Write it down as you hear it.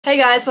Hey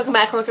guys, welcome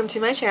back, welcome to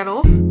my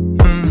channel.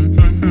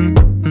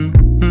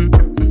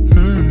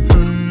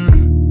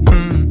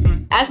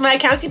 As my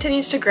account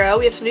continues to grow,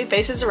 we have some new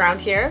faces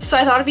around here, so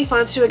I thought it'd be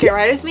fun to do a get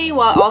right with me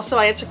while also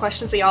I answer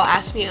questions that y'all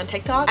ask me on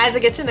TikTok as I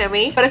get to know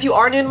me. But if you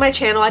are new to my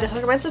channel, I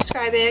definitely recommend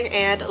subscribing,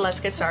 and let's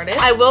get started.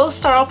 I will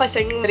start off by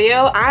saying in the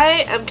video,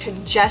 I am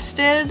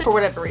congested for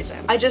whatever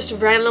reason. I just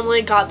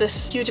randomly got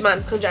this huge amount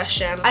of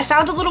congestion. I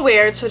sound a little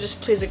weird, so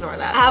just please ignore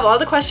that. I have all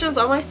the questions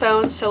on my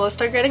phone, so let's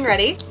start getting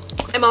ready.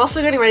 I'm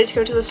also getting ready to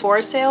go to the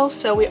Sephora sale,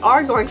 so we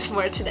are going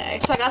somewhere today.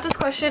 So I got this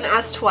question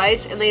asked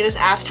twice, and they just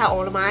asked how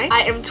old am I?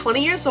 I am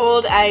 20 years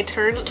old. I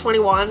turned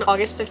 21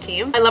 August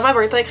 15th. I love my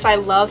birthday because I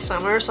love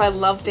summer, so I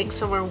love being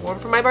somewhere warm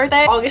for my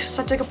birthday. August is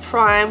such like a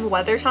prime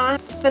weather time.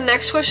 The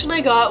next question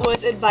I got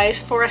was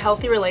advice for a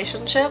healthy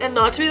relationship, and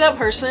not to be that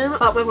person,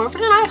 but my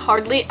boyfriend and I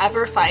hardly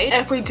ever fight.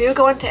 If we do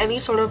go into any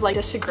sort of like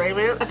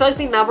disagreement, I feel like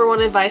the number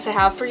one advice I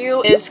have for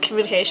you is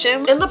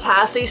communication. In the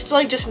past, I used to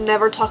like just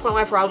never talk about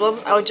my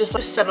problems. I would just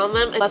like sit on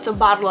them and let them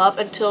bottle up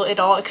until it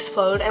all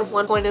explode at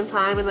one point in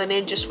time, and then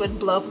it just would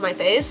blow up in my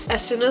face.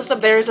 As soon as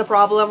there's a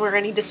problem or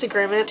any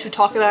disagreement, to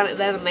talk about it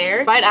then and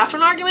there. Right after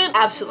an argument?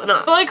 Absolutely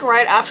not. I feel like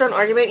right after an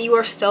argument, you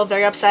are still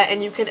very upset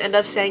and you can end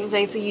up saying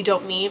things that you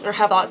don't mean or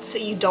have thoughts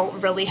that you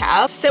don't really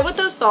have. Sit with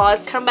those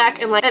thoughts, come back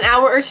in like an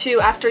hour or two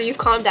after you've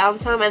calmed down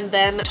some, and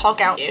then talk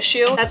out the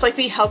issue. That's like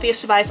the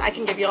healthiest advice I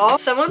can give y'all.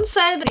 Someone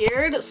said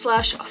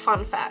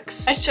weird/fun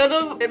facts. I should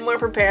have been more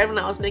prepared when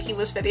I was making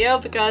this video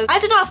because I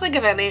did not think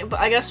of any, but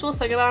I guess we'll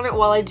think about it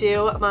while I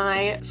do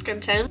my skin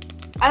tint.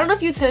 I don't know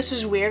if you'd say this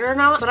is weird or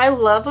not, but I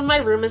love when my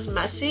room is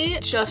messy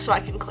just so I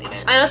can clean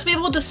it. I know some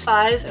people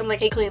despise and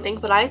like hate cleaning,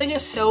 but I think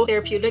it's so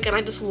therapeutic, and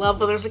I just love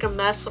when there's like a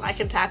mess that I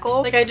can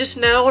tackle. Like I just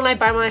know when I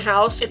buy my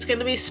house, it's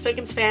gonna be spick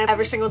and span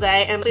every single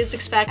day, and please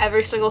expect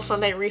every single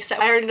Sunday reset.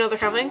 I already know they're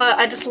coming, but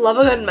I just love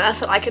a good mess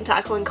that I can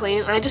tackle and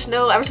clean. And I just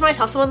know every time I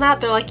tell someone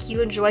that, they're like,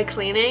 you enjoy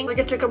cleaning? Like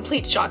it's a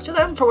complete shock to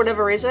them for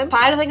whatever reason. If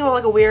I had to think of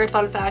like a weird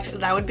fun fact,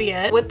 that would be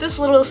it. With this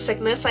little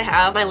sickness I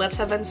have, my lips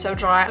have been so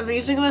dry. I'm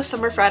using the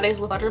Summer Fridays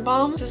Lip Butter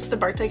Balm. This is the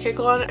birthday cake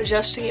on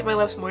just to keep my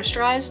lips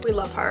moisturized. We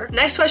love her.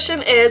 Next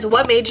question is,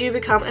 what made you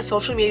become a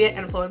social media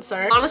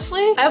influencer?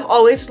 Honestly, I've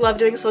always loved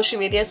doing social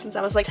media since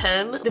I was like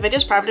 10. The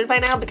video's privated by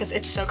now because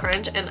it's so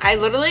cringe, and I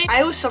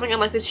was filming on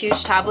like this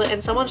huge tablet,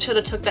 and someone should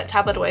have took that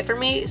tablet away from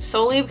me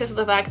solely because of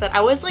the fact that I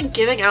was like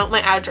giving out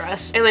my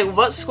address and like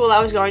what school I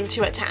was going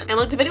to at 10. And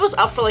like the video was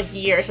up for like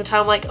years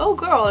until I'm like, oh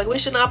girl, like we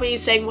should not be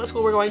saying what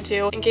school we're going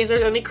to in case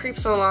there's any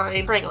creeps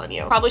online preying on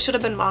you. Probably should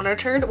have been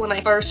monitored when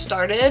I first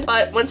started,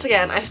 but once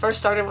again, I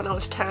first started when I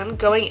was 10.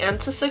 Going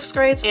into 6th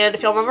grade, and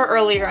if y'all remember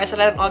earlier, I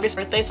said I had an August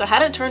birthday, so I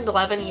hadn't turned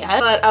 11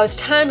 yet, but I was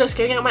 10, just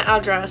giving out my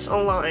address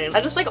online.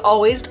 I just like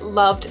always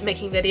loved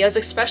making videos,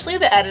 especially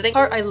the editing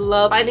part. I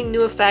love finding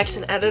new effects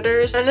and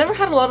editors. I never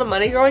had a lot of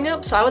money growing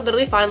up, so I would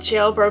literally find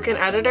jailbroken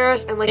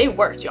editors, and like they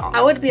worked, y'all.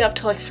 I would be up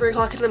till like 3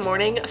 o'clock in the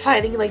morning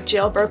finding like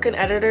jailbroken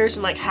editors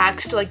and like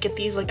hacks to like get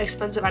these like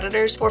expensive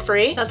editors for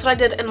free. That's what I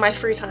did in my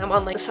free time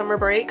on like summer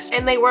breaks,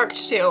 and they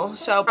worked too,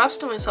 so props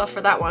to myself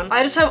for that one.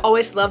 I just have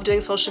always loved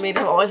doing social media.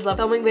 I've always loved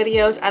filming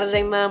videos,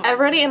 editing them.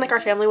 Everybody in like our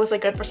family was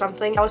like good for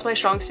something. That was my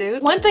strong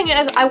suit. One thing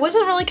is I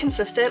wasn't really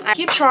consistent. I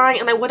keep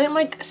trying and I wouldn't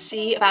like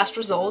see fast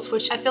results,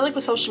 which I feel like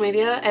with social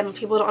media and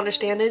people don't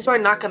understand is you are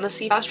not gonna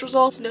see fast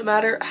results no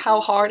matter how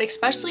hard,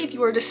 especially if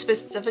you are just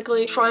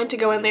specifically trying to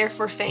go in there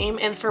for fame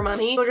and for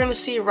money. We're gonna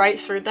see right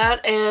through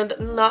that and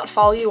not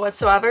follow you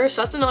whatsoever.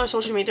 So that's another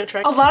social media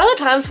trick. A lot of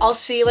the times I'll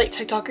see like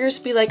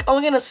TikTokers be like, oh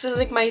my goodness, this is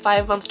like my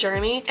 5-month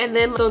journey, and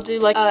then they'll do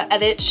like a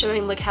edit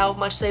showing like how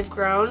much they've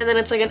grown, and then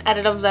it's like an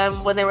edit of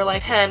them when they were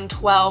like 10,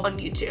 12 on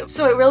YouTube.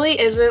 So it really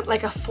isn't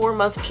like a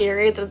 4-month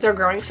period that they're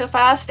growing so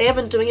fast. They have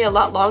been doing it a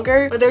lot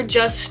longer, but they're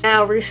just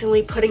now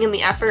recently putting in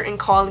the effort and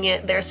calling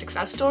it their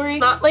success story.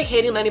 Not like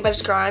hating on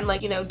anybody's grind,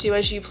 like, you know, do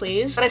as you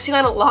please. But I've seen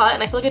that a lot,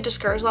 and I feel like it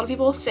discourages a lot of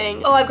people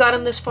saying, oh, I've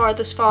gotten this far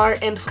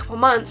in a couple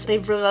months.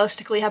 They've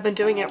realistically have been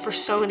doing it for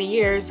so many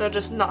years. They're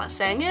just not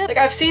saying it. Like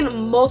I've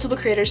seen multiple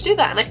creators do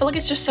that, and I feel like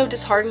it's just so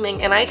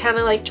disheartening, and I kind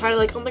of like try to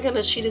like, oh my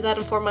goodness, she did that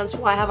in 4 months.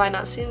 Why have I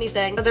not seen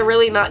anything? But they're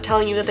really not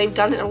telling you that they've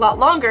done it a lot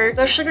longer.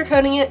 They're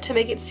sugarcoating it to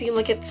make it seem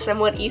like it's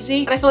somewhat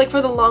easy, and I feel like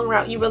for the long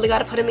route you really got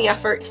to put in the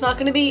effort. It's not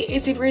going to be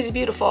easy breezy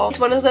beautiful. It's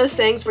one of those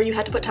things where you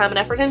have to put time and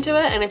effort into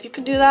it, and if you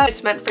can do that,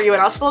 it's meant for you.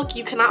 And also, look,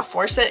 you cannot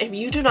force it. If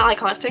you do not like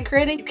content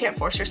creating, you can't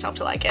force yourself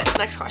to like it.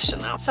 Next question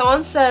though.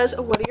 Someone says,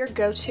 what are your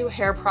go-to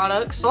hair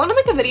products? I want to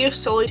make a video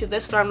solely to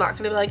this, but I'm not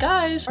going to be like,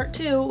 guys, part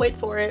 2, wait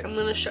for it. I'm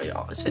going to show you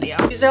all this video.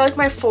 These are like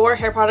my 4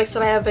 hair products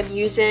that I have been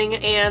using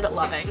and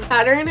loving.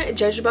 Pattern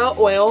jojoba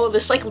oil.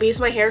 This like leaves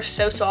my hair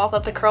so soft.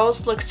 but the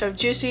curls look so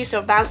juicy,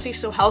 so bouncy,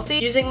 so healthy.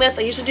 Using this,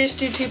 I usually just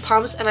do 2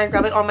 pumps and I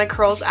rub it on my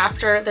curls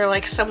after they're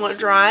like somewhat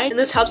dry, and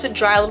this helps it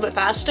dry a little bit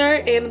faster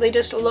and they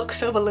just look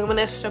so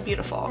voluminous, so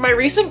beautiful. For my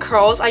recent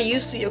curls, I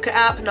use the Yuka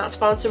app, not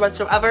sponsored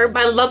whatsoever,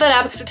 but I love that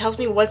app because it tells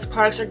me what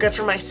products are good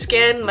for my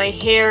skin, my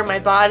hair, my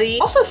body,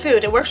 also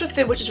food. It works with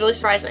food, which is really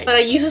surprising, but I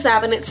use this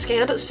app and it's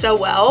scanned so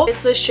well.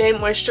 It's the Shea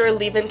Moisture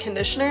Leave-In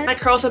Conditioner. My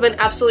curls have been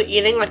absolutely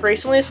eating, like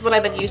recently this is what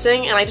I've been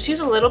using, and I just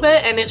use a little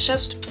bit and it's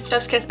just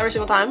chef's kiss every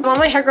single time. I'm on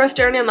my hair growth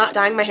journey. I'm not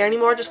dyeing my hair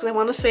anymore just because I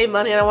want to save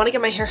money and I want to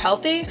get my hair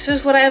healthy. This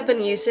is what I have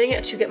been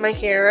using to get my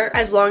hair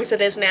as long as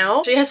it is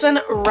now. She has been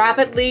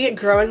rapidly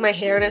growing my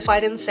hair and it's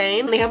quite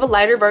insane. And they have a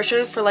lighter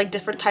version for like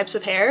different types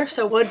of hair,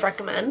 so would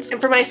recommend.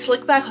 And for my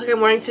slick back like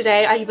I'm wearing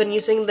today, I've been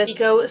using the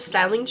vsco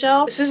styling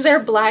gel. This is their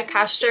black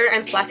castor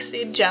and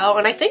flaxseed gel,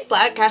 and I think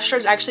black castor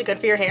is actually good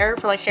for your hair,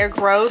 for like hair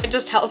growth and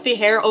just healthy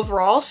hair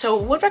overall, so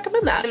would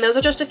recommend that. And those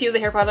are just a few of the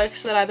hair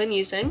products that I've been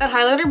using. That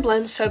highlighter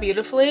blends so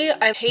beautifully.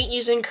 I hate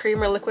using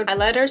cream or liquid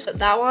highlighters, but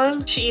that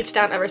one, she eats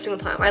down every single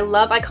time. I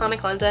love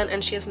Iconic London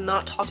and she is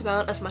not talked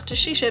about as much as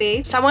she should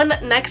be. Someone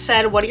next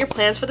said, what are your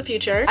plans for the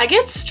future? I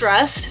get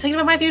stressed thinking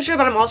about my future,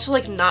 but I'm also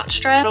like not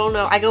stressed. I don't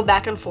know, I go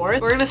back and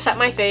forth. We're gonna set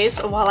my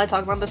face while I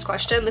talk about this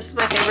question. This is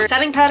my favorite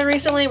setting powder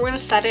recently. We're gonna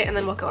set it and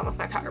then we'll go on with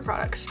my powder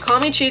products. Call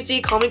me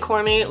cheesy, call me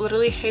corny,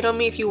 literally hate on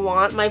me if you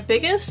want. My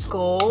biggest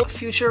goal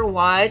future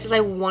wise is I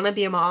want to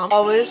be a mom.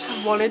 Always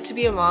wanted to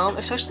be a mom,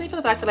 especially for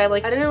the fact that I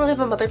didn't really have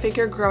a mother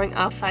figure growing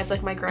up besides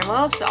like my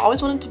grandma, so I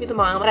always wanted to be the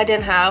mom that I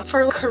didn't have.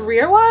 For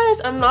career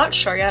wise, I'm not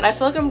sure yet. I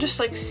feel like I'm just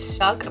like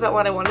stuck about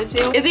what I want to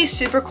do. It'd be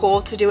super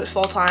cool to do it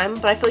full time,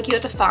 but I feel like you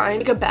have to find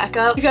like a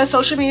backup because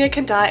social media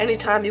can die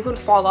anytime. You can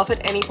fall off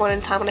at any point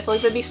in time, and I feel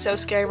like that'd be so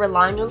scary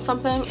relying on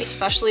something,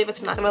 especially if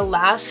it's not gonna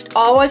last.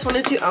 Always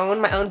wanted to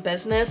own my own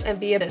business and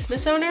be a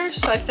business owner,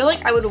 so I feel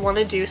like I would want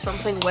to do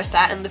something with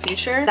that in the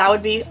future. That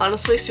would be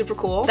honestly super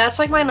cool. That's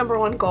like my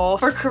 #1 goal.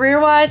 For career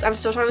wise, I'm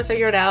still trying to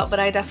figure it out, but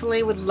I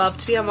definitely would love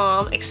to be a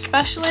mom,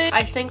 especially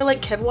I think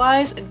like kid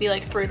wise it'd be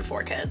like 3 to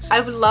 4 kids. I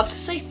would love to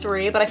say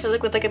 3, but I feel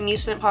like with like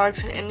amusement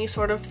parks and any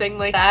sort of thing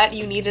like that,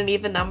 you need an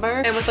even number,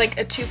 and with like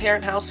a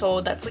 2-parent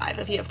household, that's like 5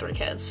 if you have 3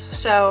 kids.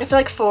 So I feel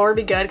like 4 would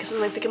be good because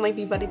then like they can like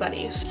be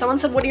buddies. Someone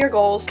said, what are your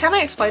goals? Kind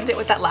of explained it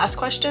with that last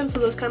question, so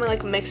those kind of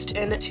like mixed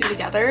in two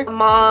together.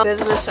 Mom,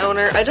 business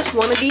owner, I just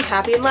want to be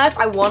happy in life.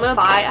 I want to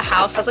buy a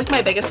house. That's like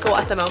my biggest goal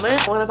at the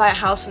moment. I want to buy a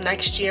house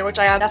next year, which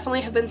I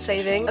definitely have been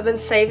saving. I've been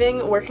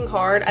saving, working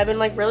hard. I've been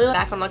like really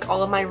back on like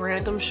all of my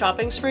random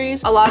shopping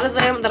sprees. A lot of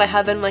them that I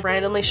have been like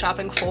randomly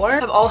shopping for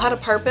have all had a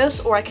purpose,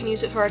 or I can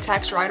use it for a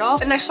tax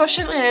write-off. The next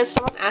question is,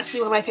 someone asked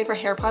me what my favorite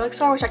hair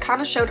products are, which I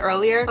kind of showed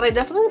earlier, but I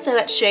definitely would say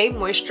that Shea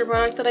Moisture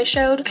product that I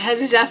showed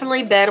has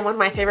definitely been one of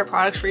my favorite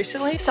products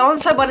recently. Someone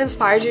said, what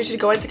inspired you to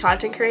go into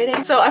content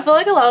creating? So I feel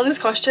like a lot of these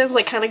questions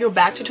like kind of go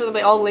back to each other.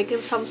 They all link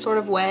in some sort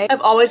of way.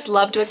 I've always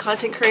loved doing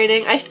content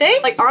creating. I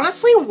think like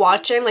honestly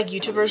watching like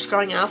YouTubers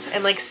growing up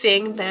and like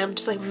seeing them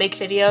just like make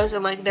videos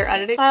and like their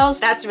editing styles,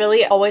 that's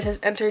really always has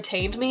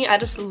entertained me. I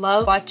just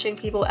love watching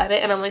people edit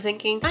and I'm like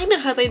thinking, I know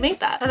how they made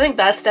that. I think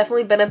that's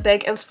definitely been a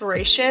big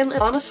inspiration,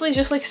 and honestly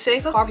just like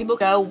seeing how far people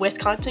go with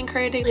content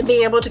creating and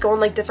being able to go on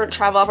like different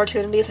travel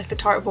opportunities like the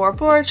Tarte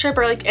board trip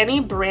or like any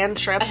brand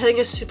trip, I think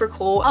is super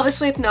cool.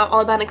 Obviously it's not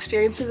all about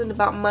experiences and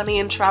about money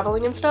and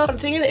traveling and stuff. I'm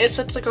thinking it is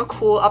such like a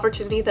cool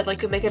opportunity that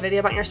like you could make a video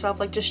about yourself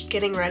like just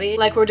getting ready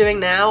like we're doing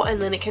now,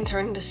 and then it can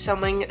turn into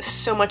something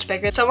so much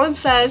bigger. Someone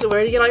says, where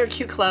do you get all your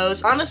cute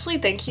clothes? Honestly,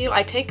 thank you.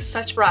 I take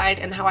such pride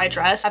in how I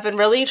dress. I've been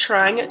really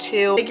trying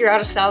to figure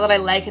out a style that I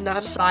like and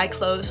not just buy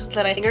clothes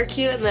that I think are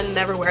cute and then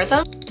never wear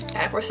them.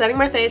 Okay, we're setting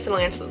my face and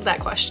I'll answer that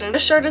question.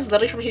 This shirt is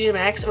literally from TJ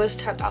Maxx. It was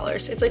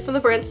 $10. It's like from the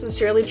brand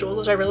Sincerely Jeweled,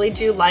 which I really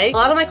do like. A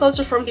lot of my clothes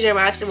are from TJ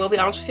Maxx, and we'll be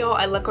honest with y'all,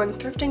 I love going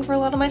thrifting for a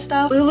lot of my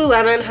stuff.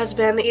 Lululemon has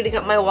been eating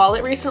up my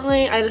wallet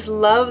recently. I just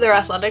love their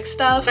athletic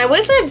stuff. And I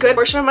would say a good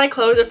portion of my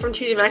clothes are from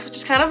TJ Maxx, which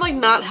is kind of like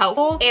not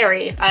helpful.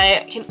 Aerie.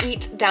 I can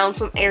eat down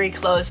some Aerie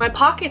clothes. My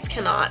pockets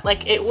cannot.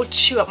 Like it would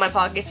chew up my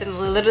pockets and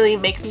literally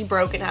make me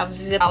broke and have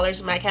 $0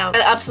 in my account.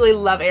 I absolutely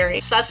love Aerie.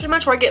 So that's pretty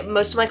much where I get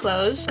most of my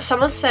clothes.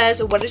 Someone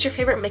says, what is your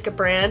favorite makeup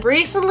brand?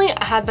 Recently,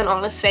 I have been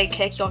on a Say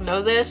kick. Y'all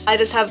know this. I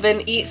just have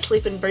been eat,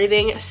 sleep, and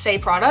breathing Say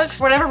products.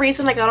 For whatever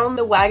reason, I got on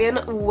the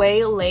wagon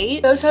way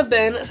late. Those have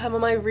been some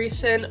of my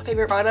recent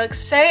favorite products.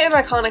 Say and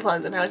Iconic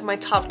London are like my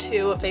top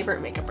 2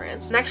 favorite makeup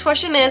brands. Next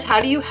question is, how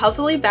do you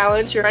healthily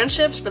balance your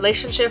friendships,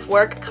 relationship,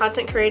 work,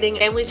 content creating,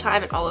 family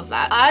time, and all of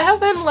that? I have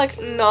been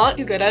like not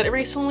too good at it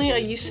recently. I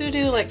used to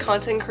do like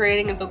content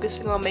creating and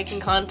focusing on making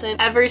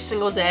content every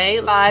single day,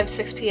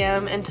 5-6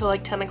 p.m. until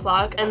like 10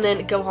 o'clock, and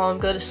then go home,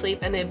 go to sleep,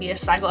 and it'd be a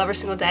cycle every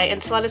single day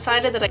until I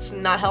decided that it's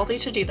not healthy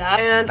to do that.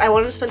 And I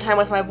wanted to spend time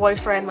with my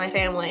boyfriend, my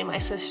family, my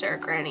sister,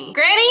 Granny.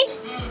 Granny?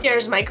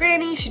 Here's my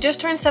Granny. She just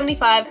turned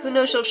 75. Who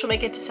knows if she'll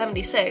make it to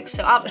 76.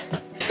 So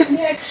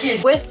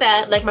With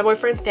that, like my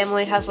boyfriend's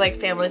family has like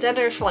family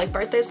dinners for like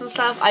birthdays and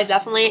stuff. I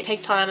definitely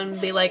take time and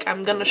be like,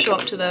 I'm gonna show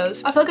up to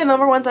those. I feel like a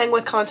number one thing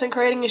with content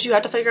creating is you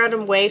have to figure out a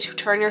way to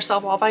turn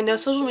yourself off. I know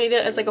social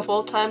media is like a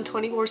full-time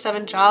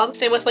 24/7 job.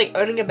 Same with like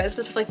owning a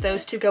business. If like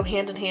those two go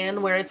hand in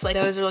hand, where it's like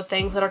those are the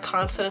things that are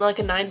constant, like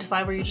a 9 to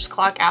 5 where you just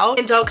clock out.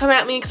 And don't come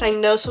at me because I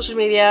know social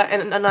media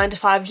and a 9 to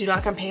 5 do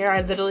not compare.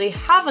 I literally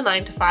have a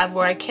 9 to 5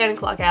 where I can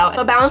clock out,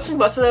 but balancing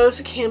both of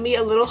those can be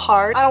a little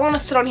hard. I don't want to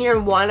sit on here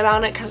and whine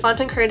about it because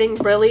content creating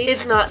really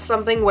is not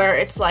something where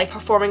it's like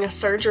performing a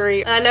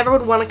surgery, and I never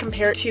would want to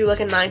compare it to like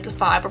a 9 to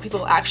 5 where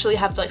people actually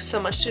have like so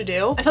much to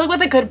do. I feel like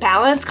with a good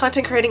balance,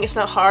 content creating is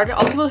not hard.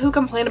 All people who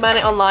complain about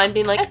it online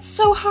being like, it's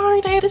so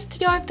hard, I have this to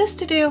do, I have this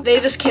to do, they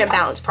just can't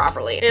balance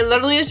properly. It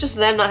literally is just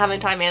them not having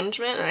time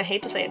management, and I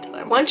hate to say it to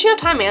them. Once you have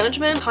time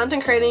management,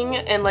 content creating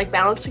and like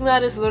balancing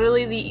that is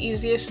literally the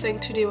easiest thing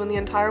to do in the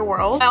entire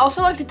world. I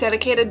also like to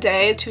dedicate a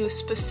day to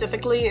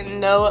specifically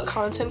no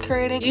content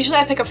creating. Usually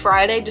I pick a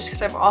Friday just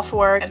because I'm off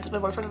work and my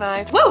boyfriend and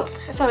I, whoa,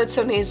 it sounded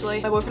so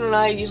nasally. My boyfriend and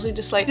I usually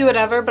just like do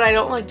whatever, but I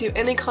don't like do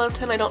any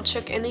content. I don't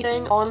check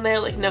anything on there,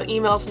 like no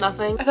emails,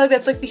 nothing. I feel like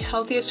that's like the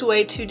healthiest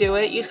way to do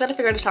it. You just gotta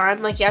figure out a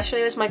time. Like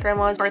yesterday was my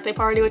grandma's birthday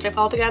party, which I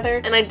pulled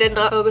together, and I did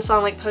not focus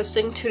on like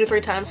posting 2 to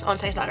 3 times on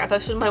TikTok. I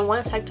posted my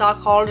one TikTok,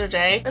 called it a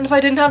day, and if I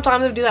didn't have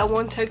time to do that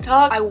one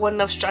TikTok, I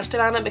wouldn't have stressed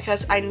about it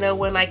because I know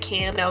when I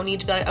can, I need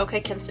to be like,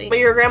 okay, Kenzie, but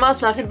your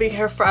grandma's not gonna be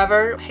here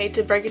forever. I hate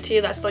to break it to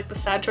you, that's like the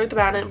sad truth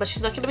about it, but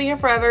she's not gonna be here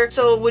forever.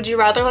 So would you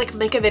rather like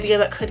make a video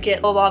that could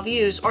get a lot of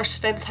views or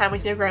spend time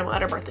with your grandma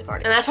at her birthday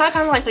party? And that's how I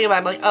kind of like think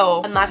about it. Like,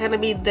 oh, I'm not gonna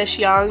be this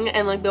young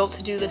and like be able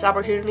to do this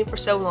opportunity for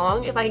so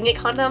long. If I can get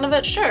content out of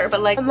it, sure,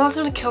 but like I'm not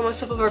gonna kill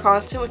myself over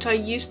content, which I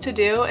used to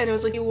do, and it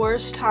was like the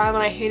worst time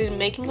and I hated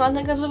making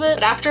content because of it.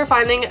 But after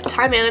finding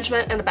time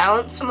management and a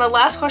balance, and the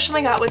last question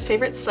I got was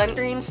favorite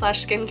sunscreen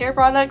slash skincare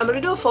product. I'm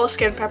gonna do a full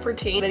skin prep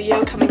routine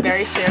video coming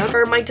very soon.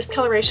 For my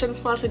discoloration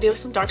spots, I do have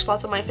some dark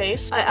spots on my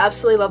face. I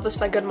absolutely love this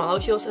by Good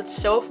Molecules. It's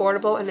so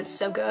affordable and it's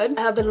so good.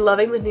 I have been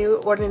loving the new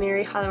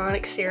Ordinary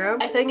Hyaluronic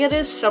Serum. I think it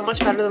is so much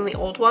better than the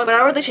old one.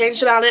 Whatever they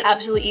changed about it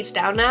absolutely eats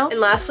down now. And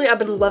lastly, I've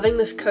been loving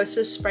this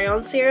Kosas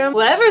spray-on serum.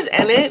 Whatever's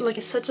in it, like,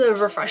 it's such a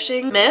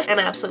refreshing mist and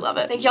I absolutely love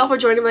it. Thank y'all for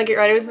joining my Get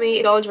Ready With Me.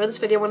 If y'all enjoyed this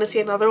video and want to see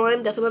another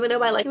one, definitely let me know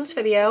by liking this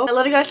video. I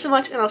love you guys so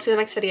much and I'll see you in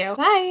the next video.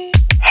 Bye!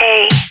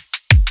 Hey,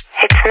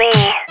 it's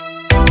me.